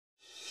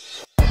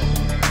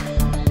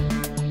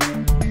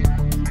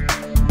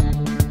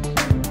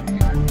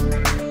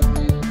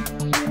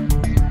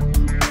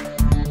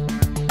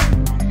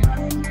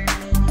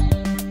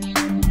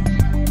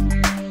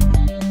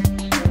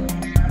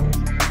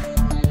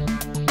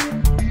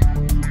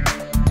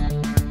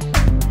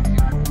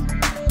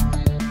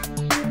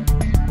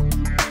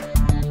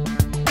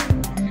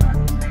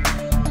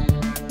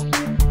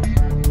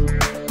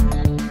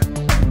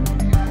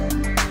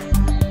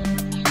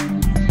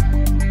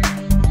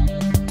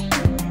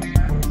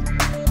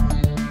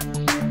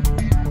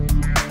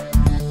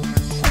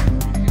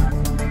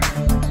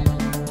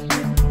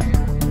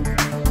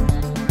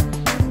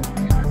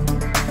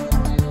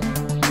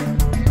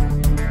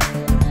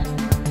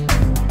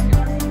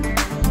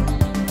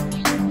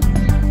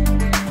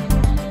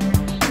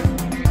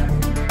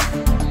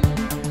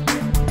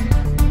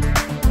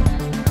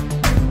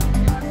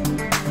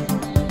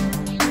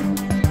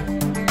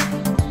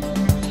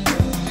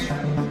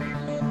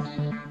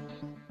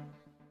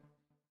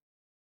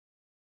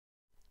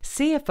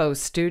CFO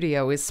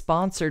Studio is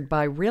sponsored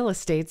by Real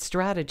Estate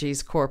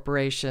Strategies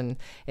Corporation,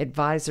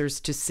 advisors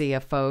to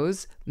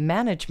CFOs,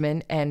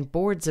 management, and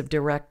boards of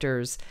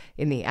directors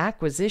in the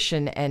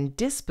acquisition and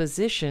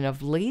disposition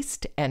of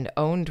leased and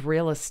owned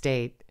real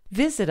estate.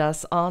 Visit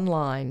us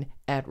online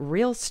at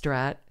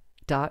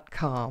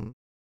realstrat.com.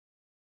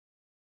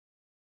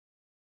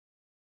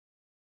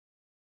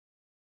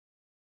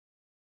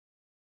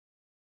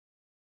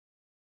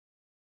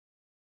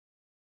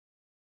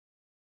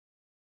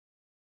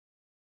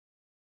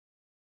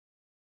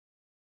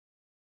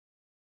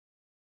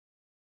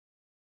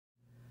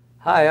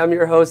 Hi, I'm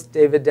your host,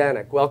 David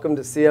Danick. Welcome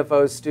to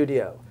CFO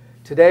Studio.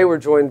 Today we're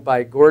joined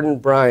by Gordon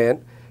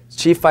Bryant,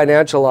 Chief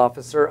Financial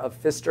Officer of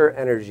Pfister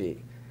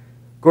Energy.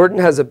 Gordon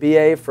has a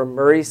BA from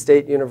Murray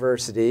State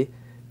University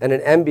and an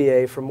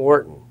MBA from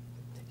Wharton.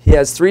 He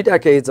has 3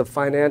 decades of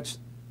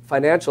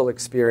financial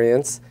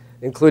experience,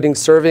 including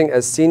serving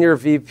as Senior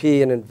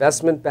VP in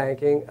Investment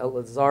Banking at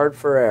Lazard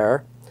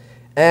Freres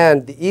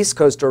and the East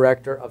Coast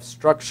Director of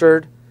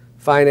Structured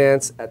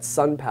Finance at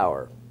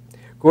SunPower.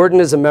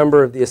 Gordon is a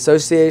member of the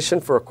Association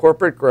for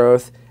Corporate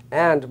Growth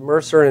and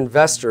Mercer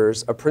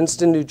Investors, a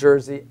Princeton, New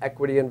Jersey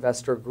equity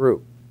investor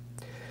group.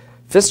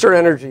 Pfister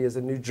Energy is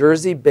a New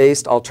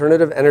Jersey-based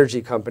alternative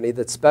energy company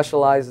that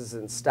specializes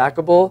in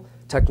stackable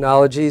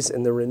technologies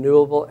in the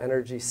renewable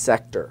energy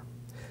sector.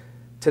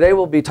 Today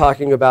we'll be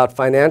talking about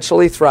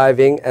financially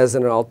thriving as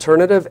an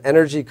alternative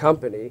energy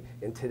company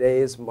in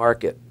today's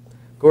market.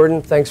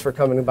 Gordon, thanks for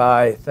coming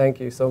by. Thank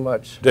you so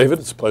much. David,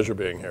 it's a pleasure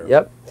being here.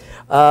 Yep.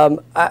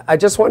 I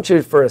just want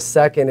you for a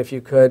second, if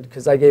you could,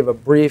 because I gave a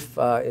brief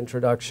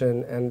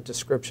introduction and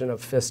description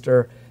of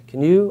Pfister.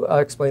 Can you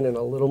explain in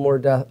a little more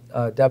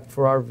depth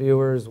for our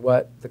viewers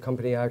what the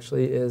company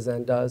actually is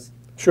and does?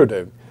 Sure,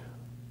 David.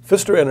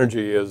 Pfister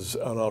Energy is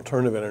an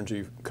alternative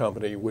energy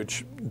company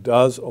which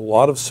does a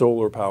lot of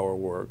solar power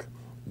work,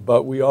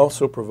 but we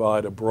also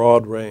provide a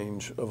broad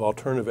range of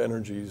alternative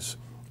energies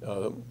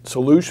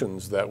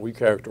solutions that we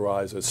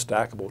characterize as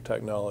stackable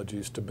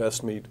technologies to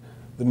best meet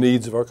the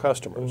needs of our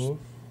customers.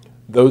 Mm-hmm.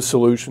 Those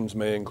solutions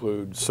may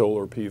include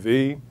solar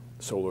PV,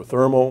 solar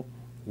thermal,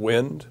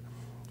 wind,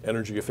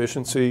 energy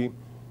efficiency,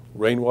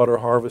 rainwater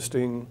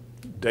harvesting,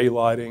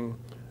 daylighting,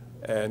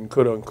 and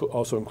could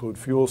also include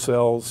fuel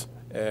cells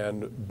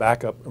and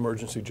backup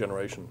emergency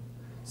generation.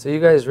 So you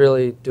guys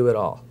really do it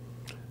all?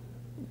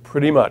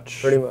 Pretty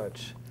much. Pretty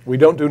much. We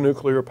don't do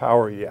nuclear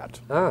power yet.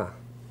 Ah,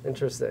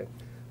 interesting.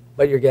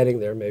 But you're getting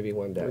there maybe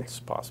one day. It's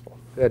possible.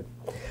 Good.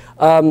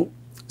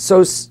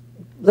 So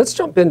let's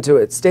jump into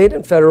it. State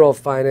and federal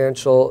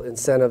financial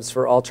incentives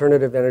for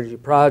alternative energy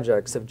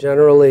projects have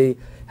generally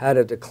had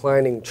a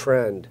declining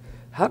trend.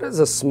 How does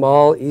a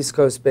small East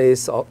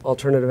Coast-based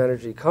alternative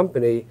energy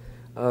company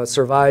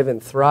survive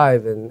and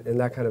thrive in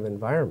that kind of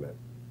environment?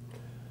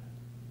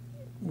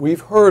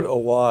 We've heard a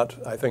lot,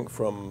 I think,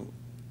 from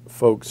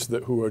folks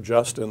who are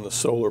just in the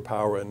solar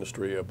power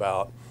industry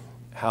about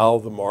how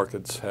the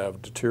markets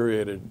have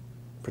deteriorated,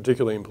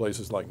 particularly in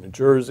places like New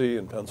Jersey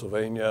and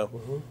Pennsylvania,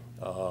 mm-hmm.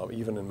 Mm-hmm.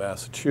 Even in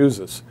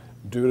Massachusetts,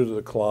 due to the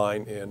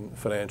decline in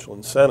financial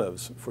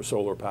incentives for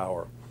solar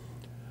power.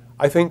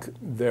 I think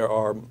there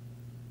are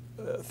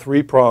a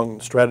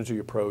 3-pronged strategy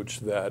approach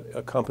that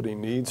a company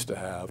needs to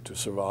have to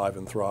survive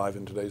and thrive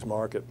in today's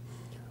market.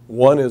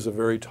 One is a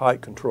very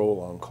tight control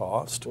on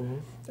cost,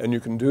 mm-hmm. and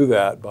you can do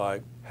that by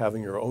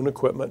having your own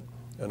equipment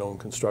and own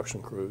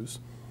construction crews.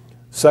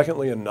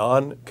 Secondly, a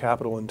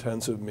non-capital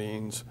intensive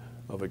means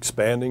of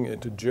expanding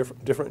into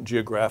different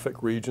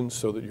geographic regions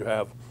so that you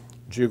have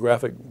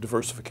geographic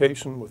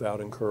diversification without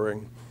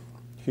incurring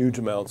huge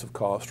amounts of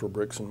cost for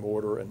bricks and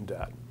mortar and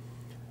debt.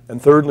 And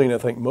thirdly, and I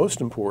think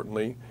most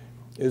importantly,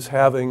 is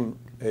having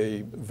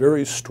a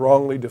very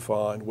strongly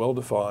defined,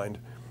 well-defined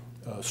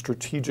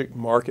strategic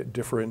market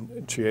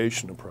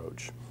differentiation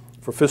approach.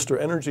 For Pfister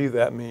Energy,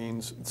 that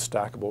means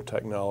stackable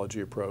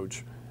technology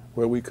approach,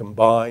 where we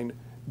combine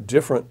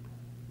different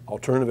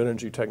alternative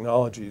energy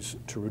technologies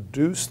to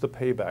reduce the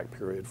payback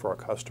period for our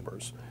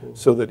customers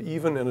so that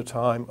even in a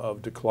time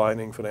of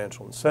declining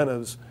financial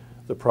incentives,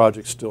 the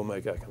projects still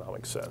make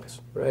economic sense.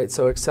 Right,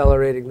 so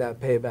accelerating that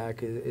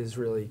payback is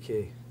really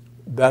key.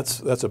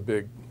 That's a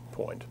big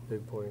point.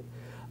 Big point.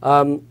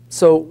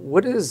 So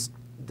what is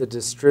the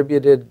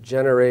distributed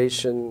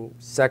generation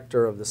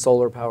sector of the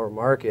solar power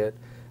market,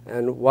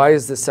 and why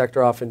is this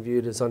sector often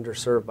viewed as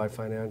underserved by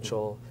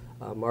financial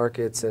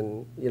markets,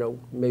 and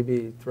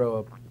maybe throw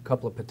a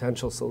couple of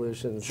potential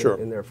solutions Sure.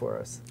 in there for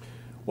us?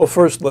 Well,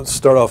 first, let's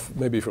start off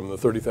maybe from the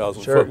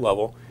 30,000 Sure. foot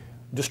level.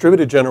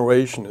 Distributed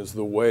generation is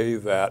the way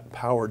that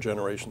power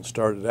generation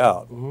started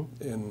out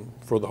mm-hmm.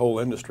 for the whole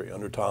industry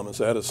under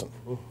Thomas Edison.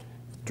 Mm-hmm.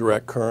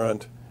 Direct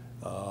current.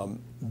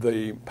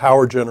 The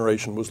power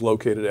generation was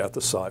located at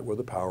the site where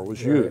the power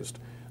was right. used.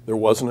 There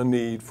wasn't a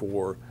need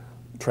for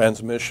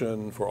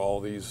transmission for all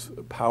these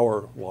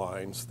power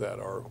lines that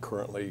are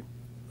currently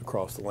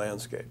across the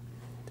landscape.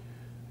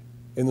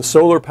 In the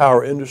solar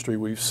power industry,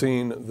 we've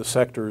seen the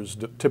sectors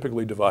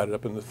typically divided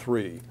up into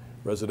 3: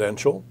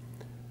 residential,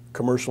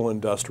 commercial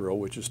industrial,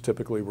 which is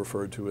typically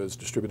referred to as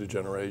distributed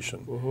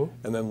generation,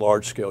 and then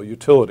large-scale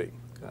utility.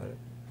 Got it.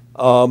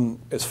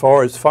 As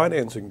far as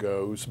financing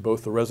goes,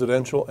 both the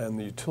residential and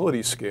the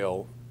utility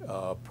scale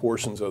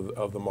portions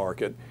of the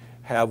market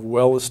have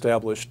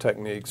well-established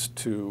techniques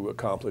to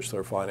accomplish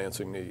their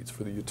financing needs.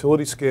 For the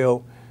utility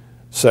scale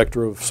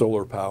sector of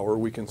solar power,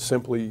 we can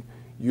simply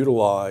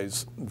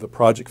utilize the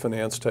project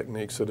finance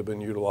techniques that have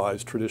been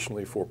utilized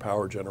traditionally for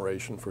power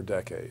generation for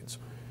decades.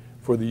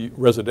 For the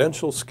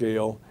residential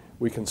scale,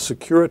 we can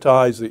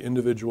securitize the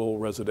individual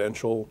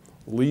residential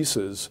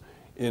leases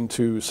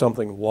into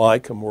something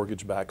like a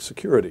mortgage-backed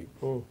security.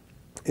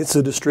 It's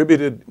a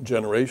distributed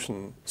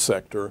generation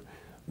sector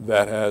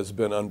that has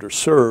been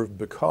underserved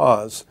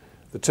because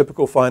the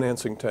typical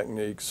financing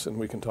techniques, and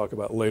we can talk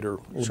about later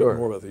a little bit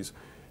more about these,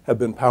 have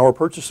been power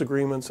purchase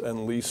agreements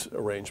and lease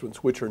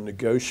arrangements, which are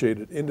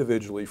negotiated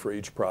individually for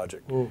each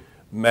project.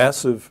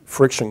 Massive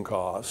friction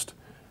cost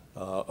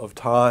of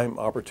time,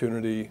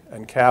 opportunity,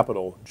 and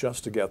capital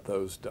just to get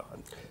those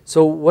done.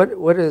 So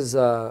what is,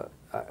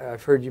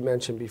 I've heard you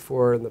mention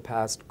before in the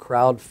past,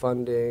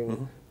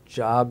 crowdfunding,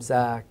 Jobs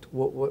Act,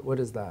 what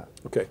is that?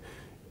 Okay,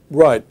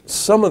 right.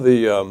 Some of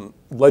the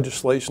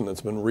legislation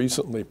that's been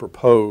recently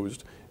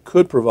proposed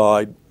could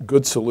provide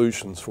good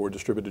solutions for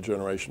distributed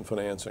generation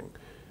financing.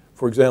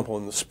 For example,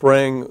 in the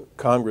spring,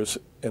 Congress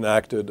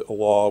enacted a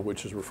law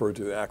which is referred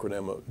to the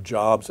acronym of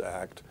Jobs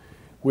Act,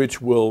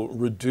 which will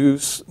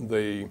reduce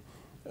the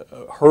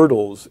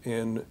hurdles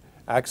in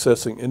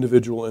accessing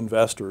individual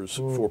investors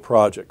for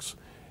projects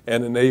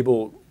and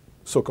enable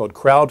so-called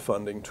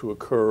crowdfunding to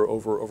occur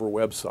over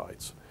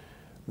websites.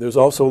 There's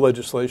also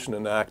legislation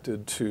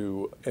enacted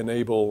to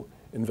enable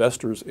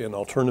investors in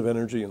alternative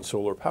energy and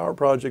solar power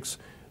projects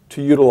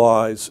to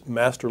utilize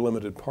master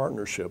limited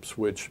partnerships,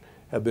 which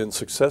have been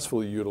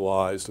successfully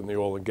utilized in the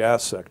oil and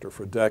gas sector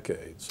for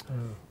decades.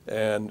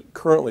 And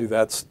currently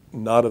that's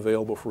not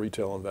available for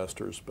retail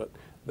investors, but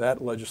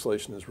that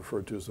legislation is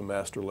referred to as the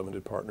Master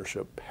Limited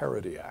Partnership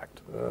Parity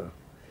Act.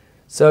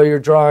 So you're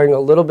drawing a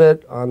little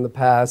bit on the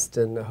past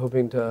and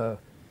hoping to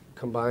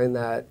combine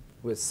that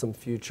with some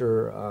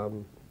future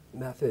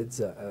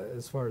methods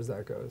as far as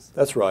that goes.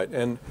 That's right.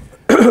 And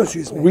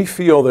we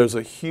feel there's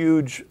a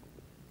huge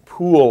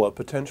pool of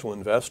potential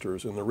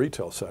investors in the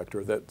retail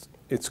sector that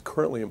it's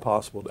currently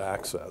impossible to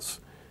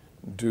access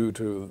due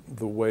to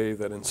the way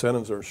that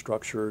incentives are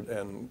structured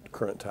and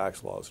current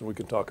tax laws. And we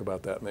can talk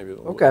about that maybe a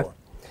little bit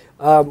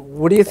more.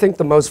 What do you think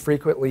the most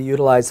frequently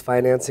utilized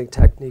financing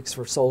techniques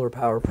for solar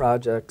power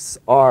projects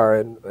are,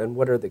 and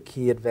what are the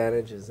key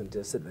advantages and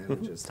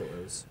disadvantages to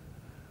those?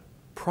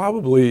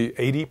 Probably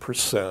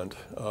 80%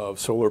 of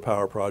solar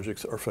power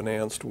projects are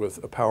financed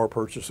with a power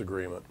purchase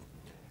agreement.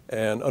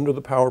 And under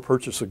the power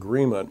purchase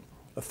agreement,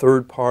 a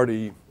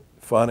third-party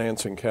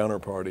financing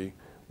counterparty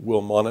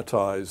will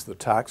monetize the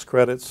tax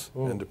credits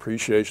and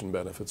depreciation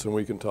benefits, and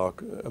we can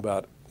talk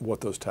about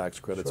what those tax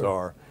credits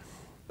are.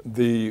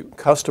 The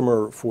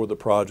customer for the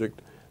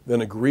project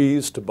then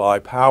agrees to buy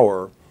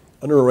power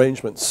under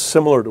arrangements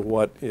similar to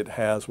what it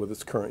has with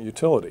its current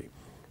utility.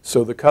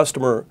 So the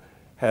customer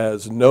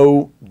has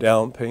no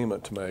down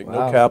payment to make,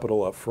 no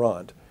capital up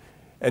front,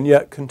 and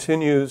yet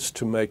continues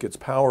to make its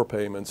power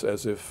payments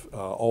as if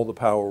all the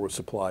power was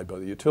supplied by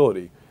the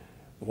utility,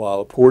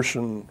 while a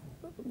portion,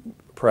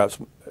 perhaps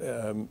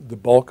the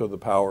bulk of the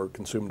power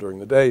consumed during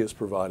the day, is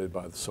provided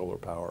by the solar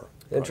power.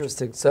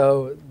 Interesting.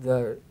 So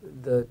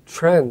the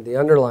trend, the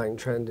underlying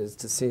trend is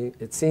to see,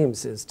 it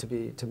seems, is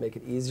to make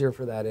it easier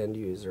for that end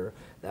user,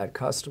 that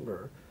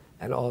customer,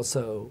 and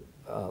also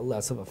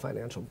less of a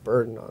financial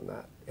burden on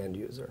that end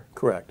user.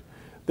 Correct.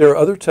 There are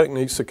other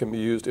techniques that can be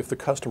used if the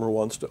customer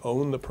wants to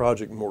own the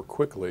project more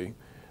quickly,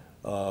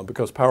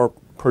 because power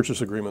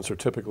purchase agreements are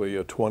typically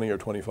a 20 or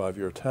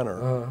 25-year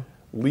tenor.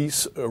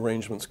 Lease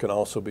arrangements can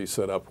also be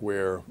set up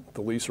where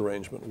the lease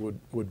arrangement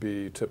would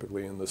be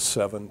typically in the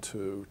 7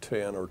 to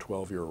 10 or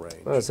 12-year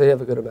range. Oh, so you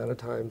have a good amount of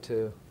time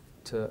to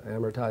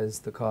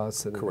amortize the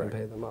costs and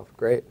pay them off.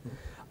 Great.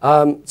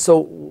 So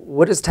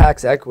what is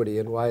tax equity,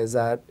 and why is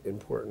that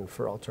important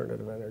for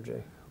alternative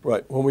energy?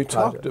 Right. When we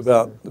talked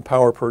about the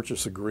power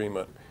purchase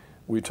agreement,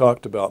 we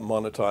talked about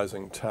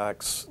monetizing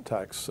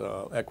tax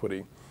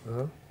equity.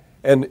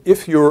 And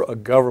if you're a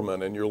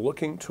government and you're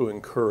looking to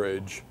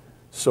encourage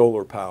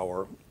solar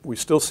power, we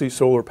still see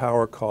solar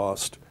power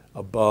cost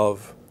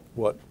above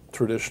what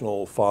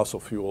traditional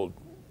fossil fuel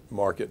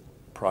market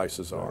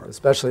prices are.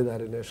 Especially that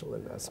initial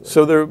investment.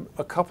 So there are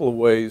a couple of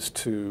ways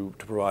to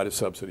provide a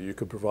subsidy. You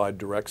could provide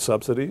direct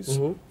subsidies.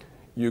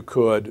 You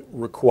could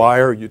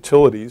require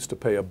utilities to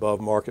pay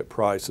above market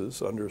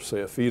prices under,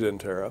 say, a feed-in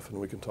tariff, and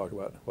we can talk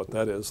about what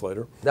that is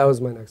later. That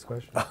was my next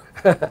question.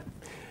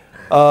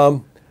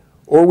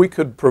 Or we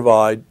could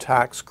provide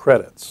tax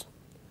credits.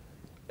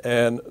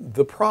 And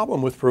the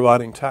problem with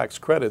providing tax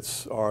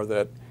credits are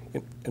that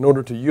in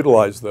order to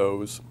utilize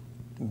those,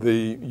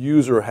 the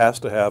user has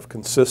to have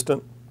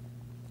consistent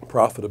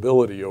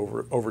profitability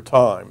over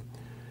time.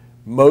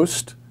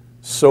 Most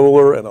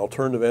solar and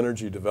alternative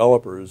energy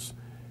developers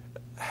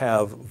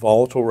have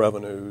volatile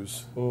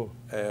revenues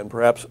and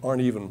perhaps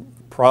aren't even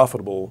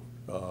profitable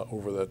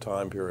over that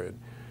time period.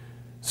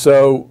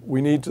 So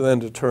we need to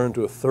then turn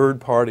to a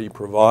third-party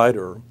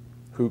provider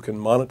who can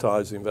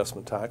monetize the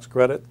investment tax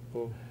credit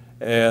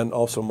and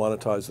also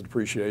monetize the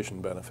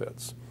depreciation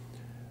benefits.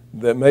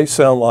 That may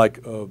sound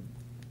like a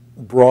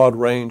broad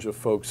range of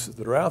folks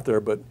that are out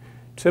there, but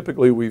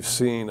typically we've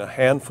seen a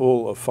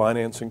handful of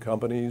financing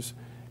companies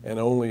and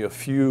only a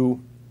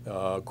few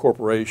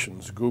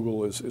corporations.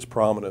 Google is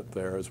prominent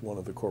there as one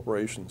of the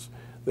corporations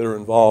that are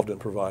involved in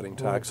providing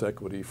tax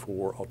equity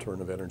for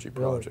alternative energy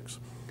projects.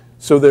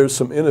 So there's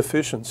some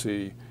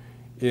inefficiency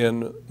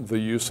in the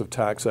use of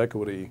tax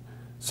equity.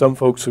 Some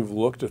folks who've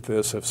looked at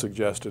this have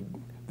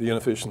suggested the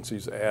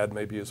inefficiencies add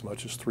maybe as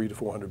much as 300 to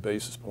 400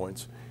 basis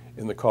points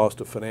in the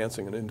cost of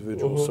financing an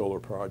individual solar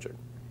project.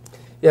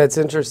 Yeah, it's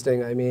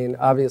interesting. I mean,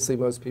 obviously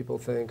most people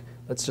think,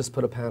 let's just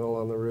put a panel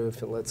on the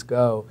roof and let's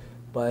go.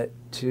 But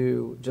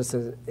just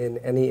as in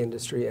any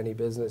industry, any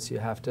business, you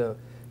have to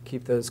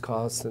keep those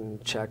costs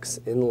and checks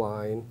in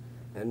line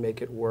and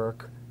make it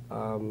work.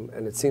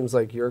 And it seems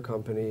like your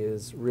company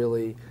is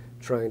really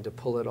trying to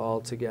pull it all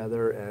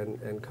together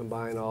and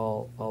combine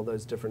all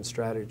those different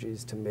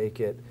strategies to make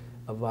it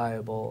a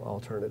viable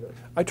alternative.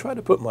 I try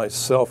to put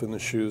myself in the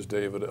shoes,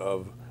 David,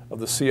 of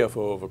the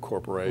CFO of a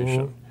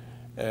corporation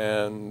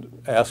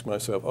and ask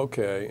myself,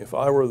 okay, if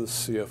I were the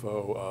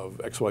CFO of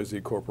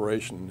XYZ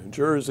Corporation in New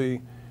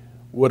Jersey,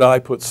 would I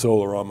put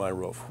solar on my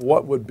roof?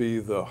 What would be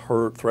the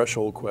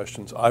threshold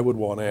questions I would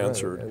want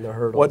answered? Right, and the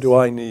hurdles. What do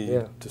I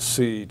need to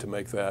see to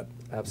make that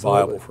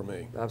viable for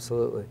me?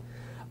 Absolutely.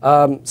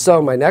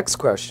 So my next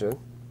question,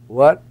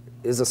 what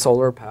is a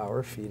solar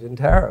power feed-in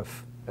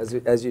tariff?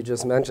 As you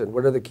just mentioned,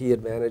 what are the key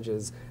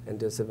advantages and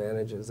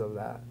disadvantages of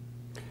that?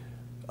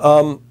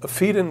 A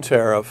feed-in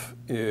tariff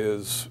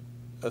is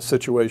a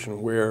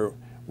situation where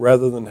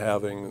rather than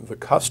having the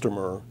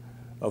customer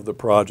of the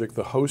project,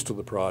 the host of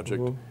the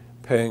project,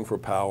 paying for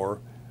power,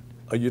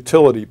 a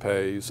utility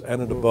pays at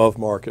an above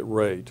market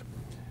rate.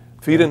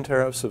 Feed-in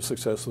tariffs have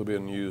successfully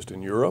been used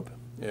in Europe,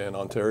 in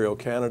Ontario,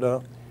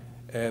 Canada,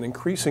 and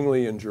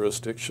increasingly in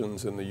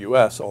jurisdictions in the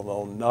US,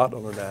 although not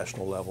on a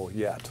national level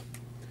yet.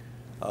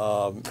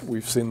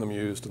 We've seen them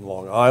used in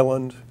Long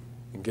Island,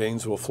 in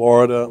Gainesville,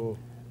 Florida.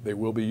 They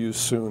will be used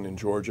soon in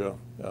Georgia,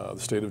 the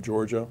state of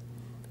Georgia.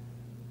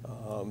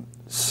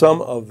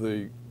 Some of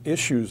the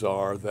issues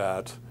are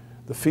that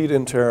the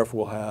feed-in tariff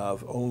will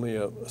have only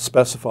a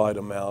specified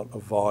amount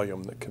of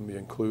volume that can be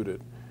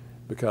included,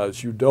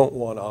 because you don't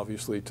want,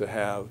 obviously, to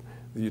have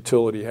the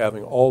utility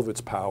having all of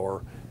its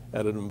power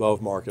at an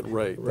above market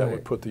rate. Right. That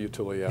would put the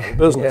utility out of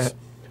business.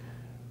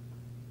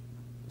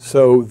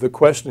 So the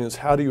question is,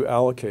 how do you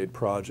allocate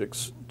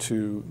projects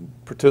to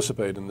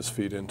participate in this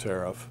feed-in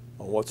tariff?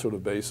 On what sort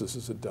of basis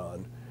is it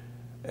done?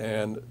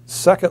 And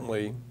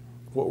secondly,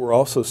 what we're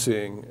also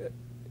seeing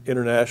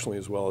internationally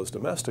as well as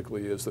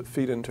domestically is that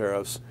feed-in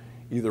tariffs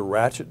either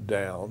ratchet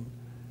down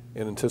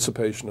in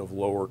anticipation of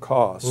lower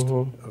cost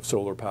of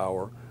solar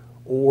power,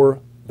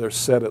 or they're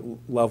set at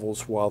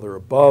levels while they're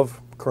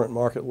above current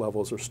market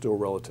levels are still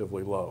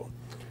relatively low.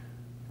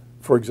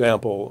 For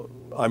example,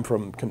 I'm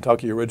from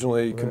Kentucky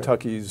originally. Right.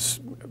 Kentucky's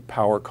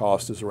power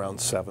cost is around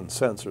 7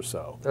 cents or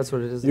so. That's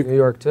what it is in New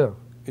York too.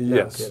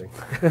 Yes. No,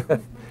 I'm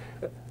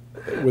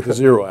kidding. With a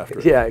zero after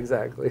it. Yeah,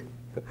 exactly.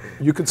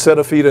 You could set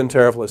a feed-in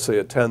tariff, let's say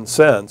at 10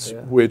 cents,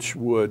 which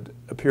would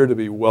appear to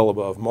be well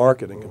above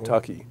market in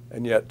Kentucky.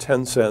 And yet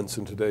 10 cents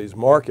in today's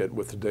market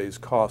with today's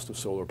cost of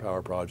solar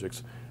power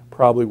projects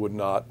probably would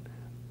not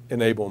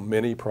enable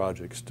many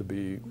projects to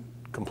be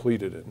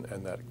completed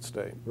in that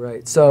state.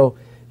 Right. So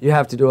you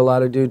have to do a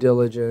lot of due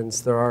diligence.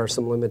 There are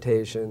some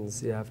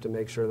limitations. You have to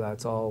make sure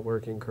that's all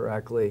working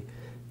correctly.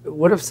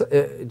 What if,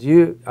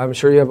 I'm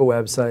sure you have a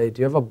website.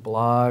 Do you have a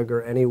blog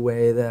or any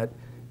way that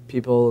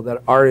people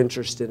that are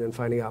interested in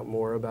finding out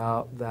more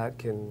about that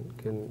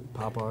can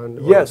pop on?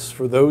 Yes,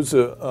 for those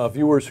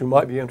viewers who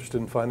might be interested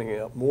in finding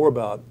out more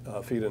about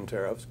feed-in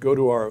tariffs, go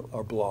to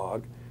our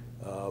blog.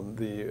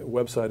 The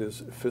website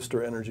is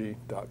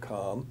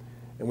pfisterenergy.com,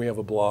 and we have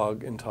a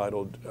blog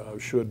entitled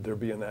Should There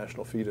Be a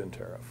National Feed-in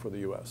Tariff for the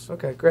U.S.?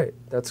 Okay, great.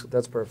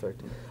 That's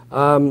perfect.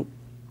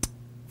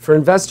 For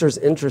investors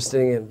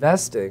interested in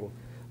investing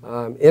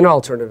in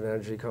alternative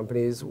energy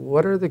companies,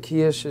 what are the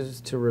key issues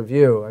to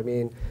review? I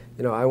mean,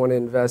 I want to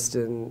invest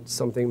in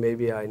something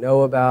maybe I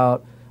know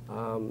about,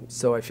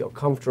 so I feel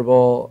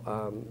comfortable.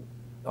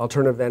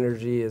 Alternative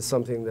energy is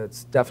something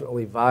that's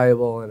definitely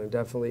viable and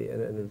definitely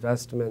an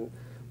investment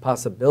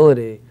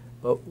possibility,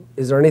 but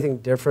is there anything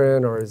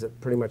different, or is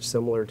it pretty much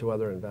similar to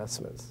other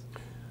investments?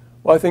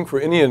 Well, I think for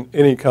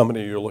any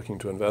company you're looking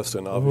to invest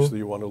in, obviously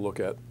you want to look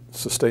at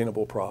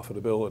sustainable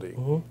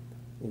profitability.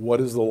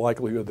 What is the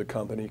likelihood the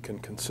company can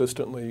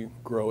consistently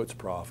grow its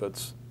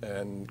profits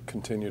and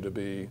continue to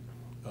be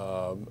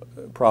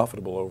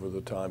profitable over the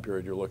time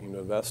period you're looking to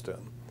invest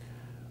in?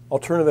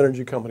 Alternative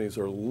energy companies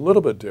are a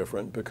little bit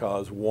different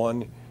because,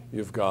 one,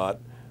 you've got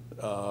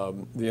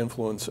the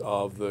influence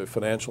of the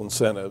financial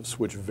incentives,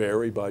 which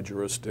vary by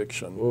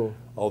jurisdiction. Ooh.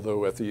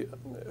 Although at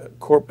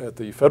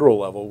the federal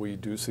level, we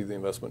do see the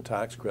investment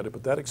tax credit,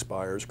 but that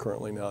expires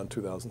currently now in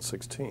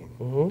 2016.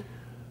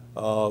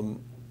 Mm-hmm.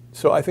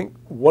 So I think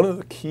one of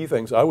the key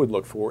things I would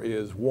look for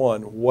is,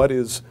 one, what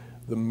is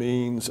the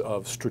means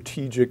of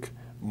strategic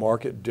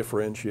market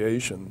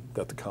differentiation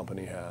that the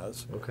company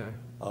has? Okay.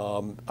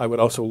 I would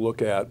also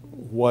look at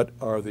what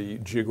are the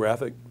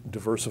geographic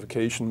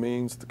diversification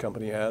means the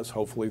company has.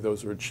 Hopefully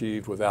those are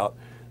achieved without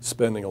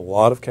spending a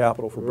lot of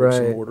capital for bricks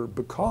and mortar,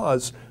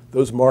 because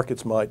those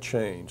markets might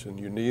change and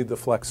you need the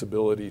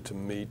flexibility to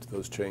meet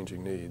those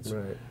changing needs.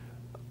 Right.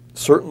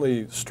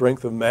 Certainly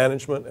strength of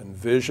management and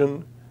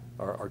vision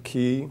are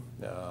key.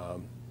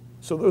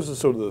 So those are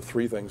sort of the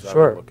three things I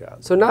would look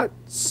at. So not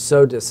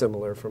so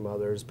dissimilar from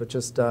others, but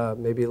just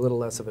maybe a little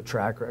less of a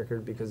track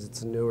record because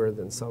it's newer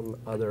than some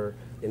other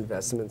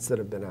investments that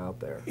have been out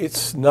there.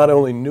 It's not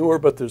only newer,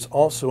 but there's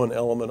also an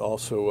element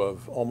also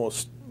of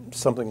almost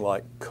something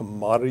like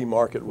commodity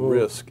market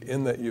risk,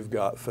 in that you've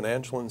got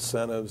financial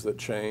incentives that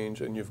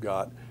change and you've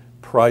got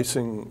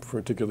pricing,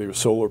 particularly with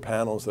solar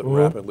panels, that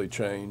rapidly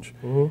change.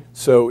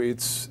 So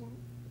it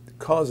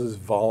causes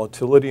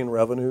volatility in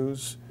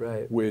revenues,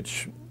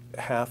 which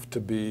have to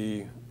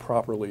be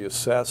properly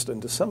assessed, and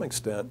to some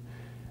extent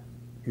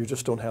you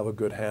just don't have a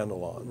good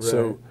handle on.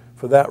 So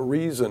for that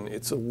reason,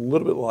 it's a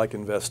little bit like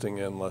investing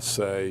in, let's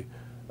say,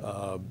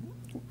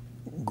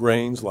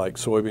 grains like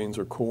soybeans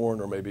or corn,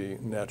 or maybe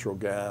natural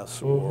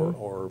gas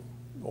or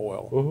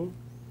oil.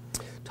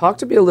 Talk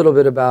to me a little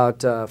bit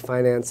about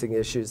financing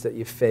issues that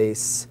you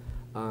face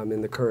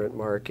in the current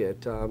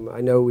market.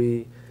 I know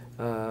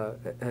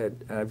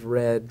I've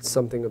read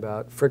something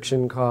about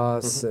friction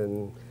costs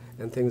and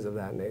things of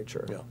that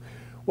nature. Yeah.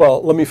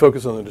 Well, let me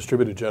focus on the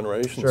distributed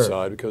generation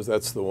side, because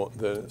that's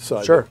the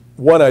side.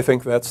 One, I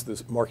think that's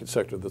the market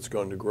sector that's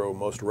going to grow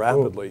most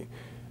rapidly,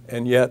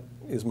 and yet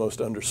is most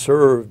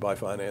underserved by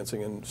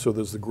financing, and so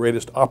there's the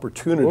greatest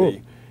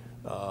opportunity.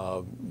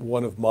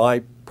 One of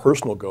my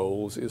personal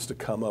goals is to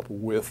come up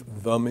with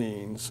the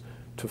means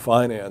to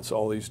finance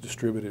all these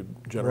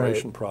distributed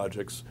generation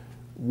projects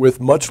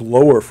with much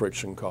lower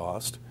friction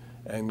cost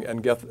and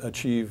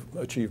achieve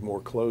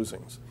more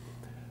closings.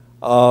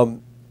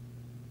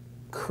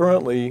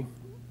 Currently,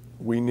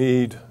 we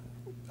need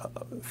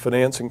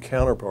financing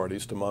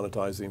counterparties to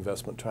monetize the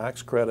investment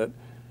tax credit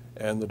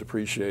and the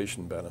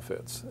depreciation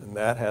benefits, and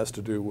that has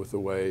to do with the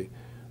way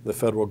the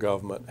federal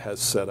government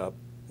has set up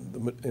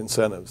the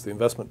incentives. The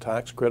investment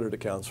tax credit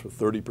accounts for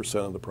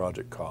 30% of the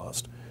project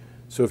cost.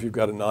 So if you've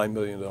got a $9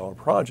 million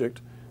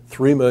project,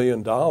 $3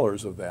 million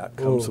of that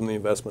comes from the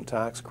investment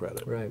tax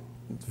credit.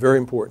 It's very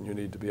important. You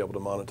need to be able to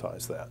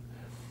monetize that.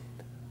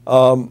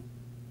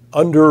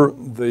 Under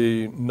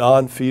the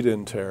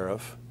non-feed-in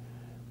tariff,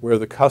 where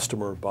the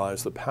customer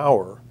buys the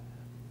power,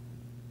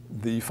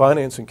 the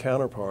financing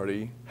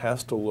counterparty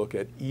has to look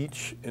at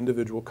each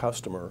individual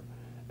customer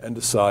and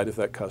decide if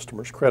that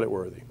customer is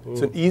creditworthy.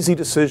 It's an easy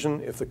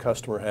decision if the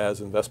customer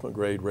has investment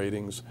grade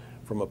ratings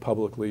from a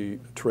public rating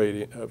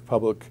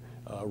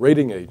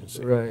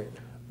agency.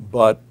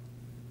 But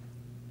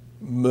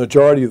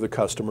majority of the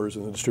customers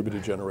in the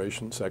distributed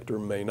generation sector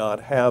may not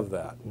have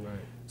that.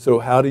 So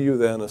how do you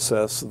then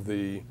assess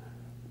the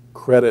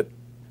credit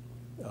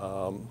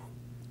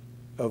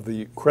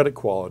credit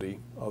quality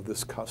of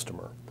this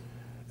customer?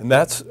 And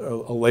that's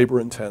a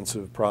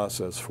labor-intensive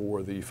process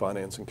for the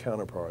financing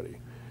counterparty.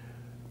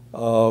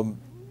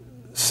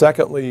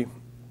 Secondly,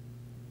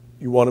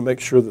 you want to make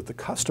sure that the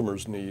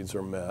customer's needs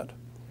are met,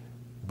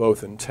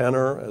 both in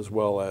tenor as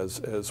well as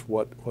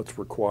what's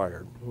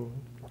required.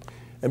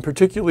 And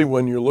particularly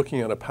when you're looking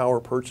at a power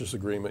purchase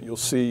agreement, you'll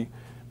see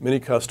many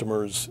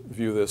customers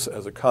view this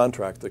as a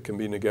contract that can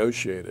be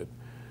negotiated.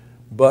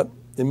 But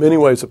in many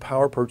ways, a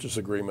power purchase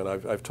agreement,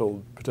 I've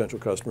told potential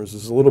customers,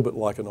 is a little bit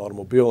like an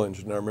automobile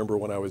engine. I remember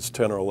when I was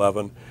 10 or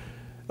 11,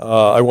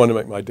 I wanted to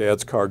make my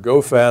dad's car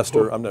go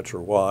faster. I'm not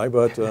sure why,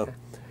 but...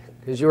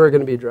 Because you were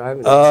going to be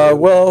driving it soon.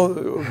 Well,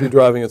 we'll be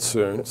driving it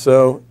soon.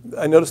 So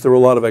I noticed there were a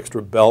lot of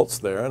extra belts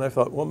there, and I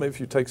thought, well, maybe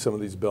if you take some of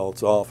these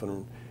belts off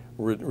and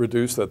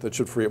reduce that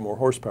should free up more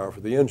horsepower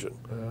for the engine.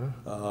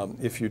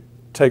 If you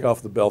take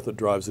off the belt that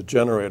drives the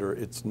generator,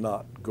 it's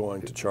not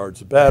going to charge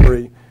the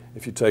battery.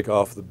 If you take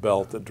off the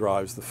belt that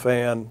drives the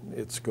fan,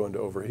 it's going to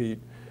overheat.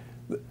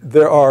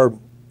 There are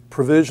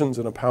provisions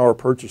in a power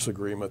purchase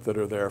agreement that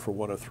are there for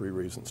one of three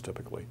reasons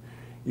typically.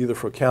 Either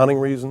for accounting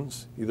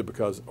reasons, either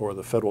because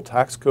the federal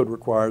tax code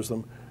requires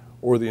them,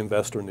 or the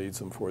investor needs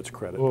them for its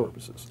credit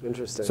purposes.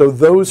 Interesting. So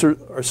those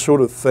are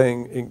sort of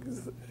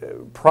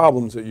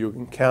problems that you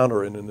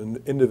encounter in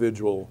an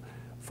individual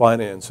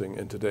financing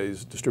in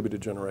today's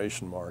distributed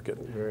generation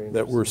market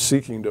that we're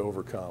seeking to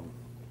overcome.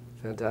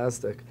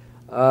 Fantastic.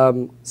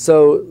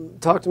 So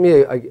talk to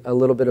me a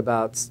little bit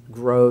about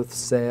growth,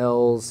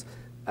 sales,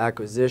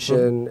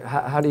 acquisition.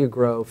 How do you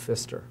grow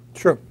Pfister?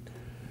 Sure.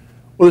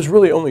 Well, there's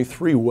really only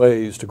three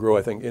ways to grow,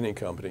 I think, any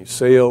company: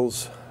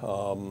 sales,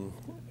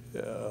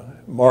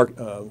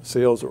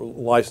 sales or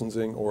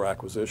licensing, or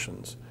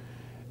acquisitions.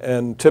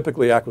 And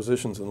typically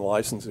acquisitions and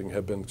licensing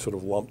have been sort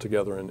of lumped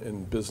together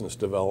in business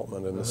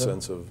development in the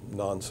sense of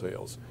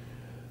non-sales.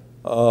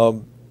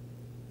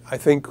 I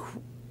think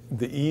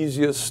the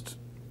easiest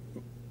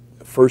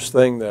first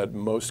thing that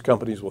most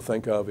companies will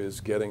think of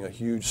is getting a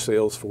huge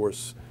sales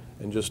force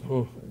and just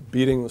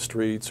beating the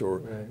streets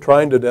or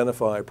trying to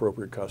identify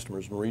appropriate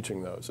customers and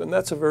reaching those. And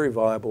that's a very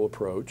viable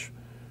approach.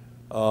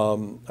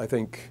 I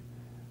think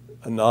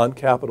a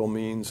non-capital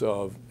means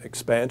of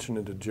expansion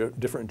into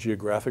different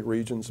geographic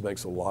regions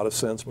makes a lot of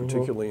sense,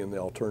 particularly in the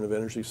alternative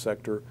energy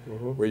sector,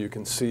 where you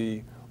can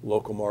see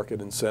local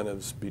market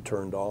incentives be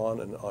turned on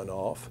and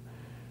off.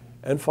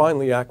 And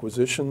finally,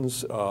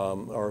 acquisitions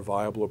are a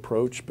viable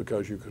approach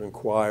because you can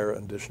acquire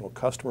an additional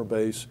customer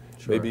base,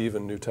 maybe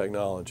even new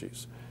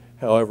technologies.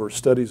 However,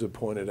 studies have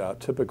pointed out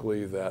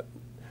typically that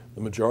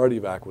the majority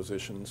of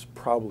acquisitions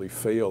probably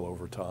fail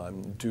over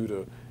time due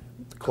to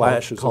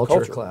clashes of culture.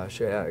 Culture clash,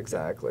 yeah,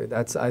 exactly.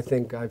 I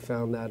think I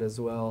found that as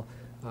well.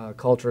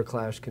 Culture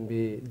clash can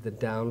be the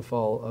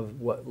downfall of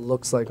what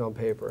looks like on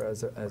paper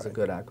as a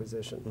good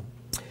acquisition.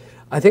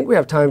 I think we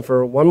have time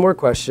for one more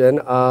question.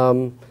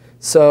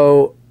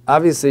 So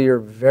obviously you're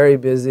very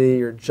busy,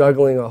 you're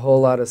juggling a whole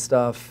lot of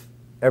stuff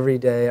every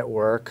day at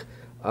work.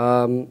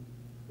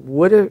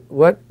 What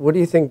do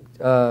you think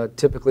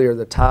typically are at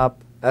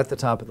the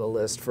top of the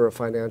list for a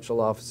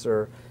financial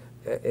officer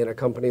in a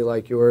company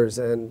like yours,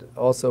 and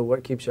also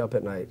what keeps you up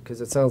at night?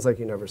 Because it sounds like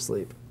you never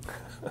sleep.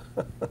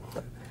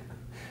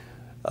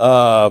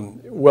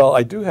 Well,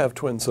 I do have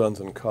twin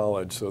sons in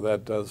college, so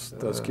that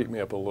does keep me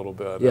up a little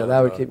bit. Yeah,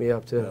 that would keep me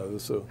up too.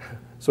 So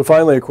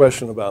finally, a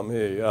question about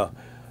me.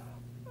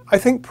 I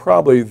think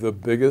probably the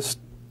biggest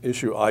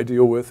issue I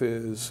deal with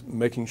is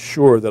making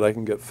sure that I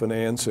can get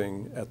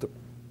financing at the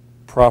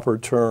proper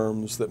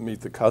terms that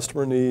meet the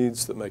customer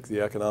needs, that make the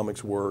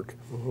economics work,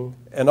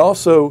 and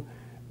also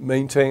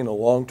maintain a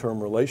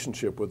long-term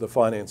relationship with the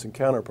financing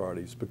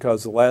counterparties,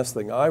 because the last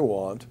thing I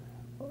want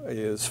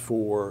is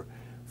for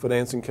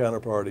financing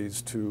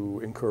counterparties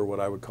to incur what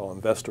I would call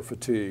investor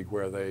fatigue,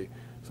 where they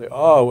say,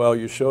 oh, well,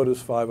 you showed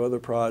us 5 other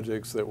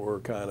projects that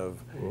were kind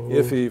of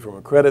iffy from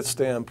a credit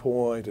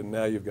standpoint, and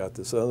now you've got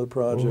this other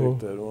project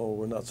that, oh,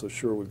 we're not so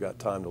sure we've got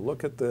time to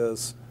look at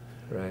this.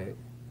 Right.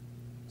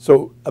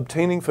 So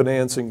obtaining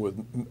financing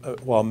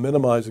while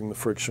minimizing the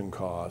friction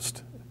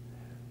cost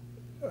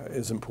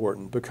is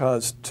important,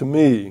 because to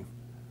me,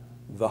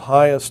 the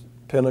highest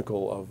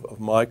pinnacle of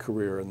my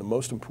career and the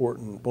most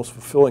important, most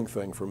fulfilling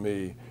thing for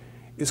me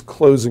is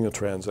closing a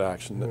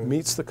transaction that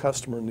meets the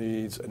customer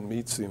needs and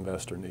meets the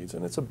investor needs.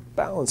 And it's a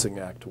balancing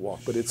act to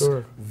walk, but it's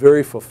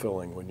very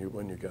fulfilling when you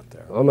get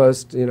there.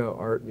 Almost,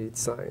 art meets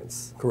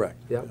science.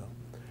 Correct. Yep. Yeah.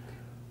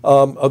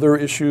 Other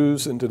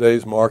issues in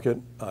today's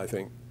market, I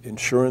think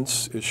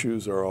insurance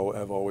issues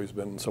have always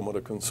been somewhat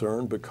a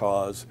concern,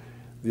 because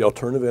the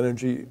alternative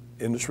energy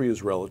industry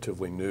is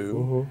relatively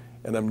new,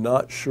 and I'm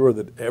not sure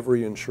that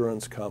every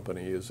insurance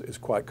company is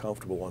quite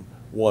comfortable on,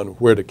 one,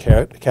 where to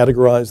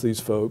categorize these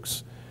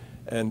folks,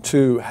 and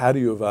 2, how do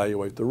you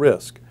evaluate the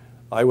risk?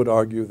 I would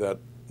argue that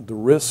the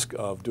risk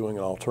of doing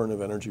an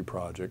alternative energy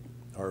project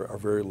are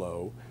very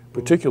low,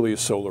 particularly a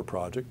solar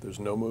project. There's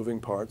no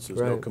moving parts,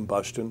 there's no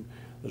combustion,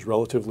 there's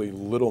relatively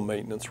little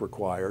maintenance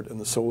required,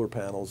 and the solar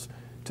panels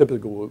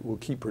typically will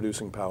keep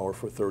producing power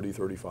for 30,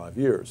 35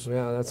 years.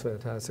 Yeah, that's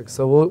fantastic.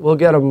 So we'll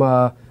get them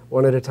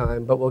one at a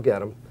time, but we'll get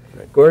them.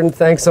 Great. Gordon,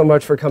 thanks so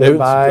much for coming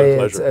by.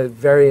 It's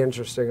very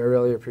interesting. I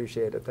really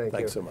appreciate it. Thanks you.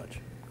 Thanks so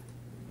much.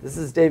 This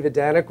is David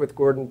Danick with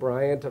Gordon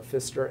Bryant of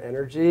Pfister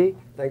Energy.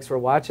 Thanks for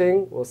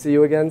watching. We'll see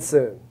you again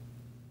soon.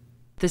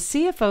 The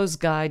CFO's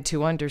Guide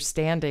to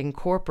Understanding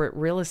Corporate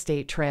Real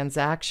Estate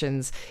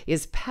Transactions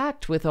is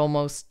packed with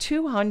almost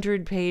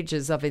 200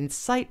 pages of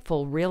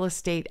insightful real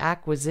estate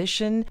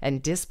acquisition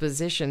and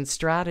disposition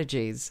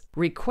strategies.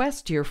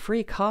 Request your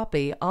free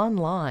copy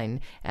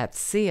online at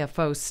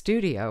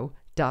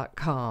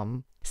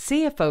CFOstudio.com.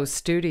 CFO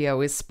Studio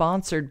is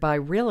sponsored by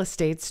Real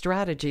Estate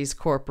Strategies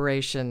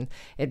Corporation,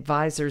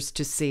 advisors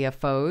to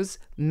CFOs,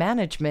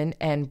 management,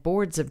 and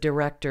boards of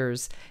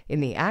directors in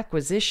the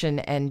acquisition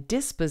and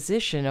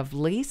disposition of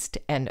leased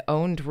and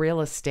owned real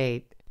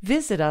estate.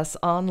 Visit us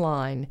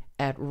online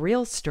at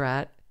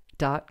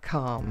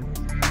realstrat.com.